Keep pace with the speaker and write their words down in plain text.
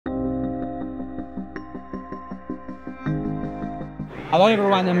Hello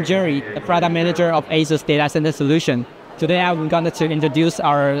everyone, I'm Jerry, the product manager of ASUS Data Center Solution. Today I'm going to introduce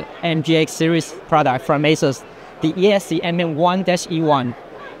our MGX Series product from ASUS, the ESC NM1-E1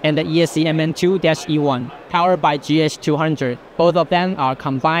 and the ESC NM2-E1, powered by GH200. Both of them are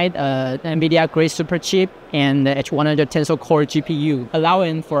combined Nvidia Grace Superchip and the H100 Tensor Core GPU,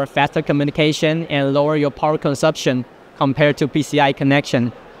 allowing for faster communication and lower your power consumption compared to PCI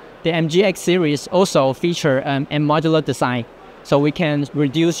connection. The MGX series also feature a modular design, so we can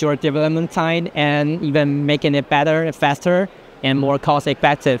reduce your development time and even making it better, faster, and more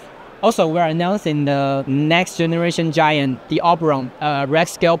cost-effective. Also, we're announcing the next generation giant, the Opron, a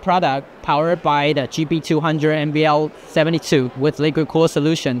rack-scale product powered by the GB200 NVL72 with liquid-cooled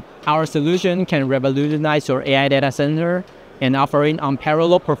solution. Our solution can revolutionize your AI data center and offering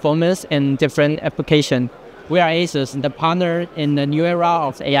unparalleled performance in different applications. We are ASUS, the partner in the new era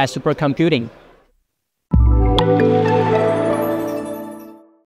of AI supercomputing.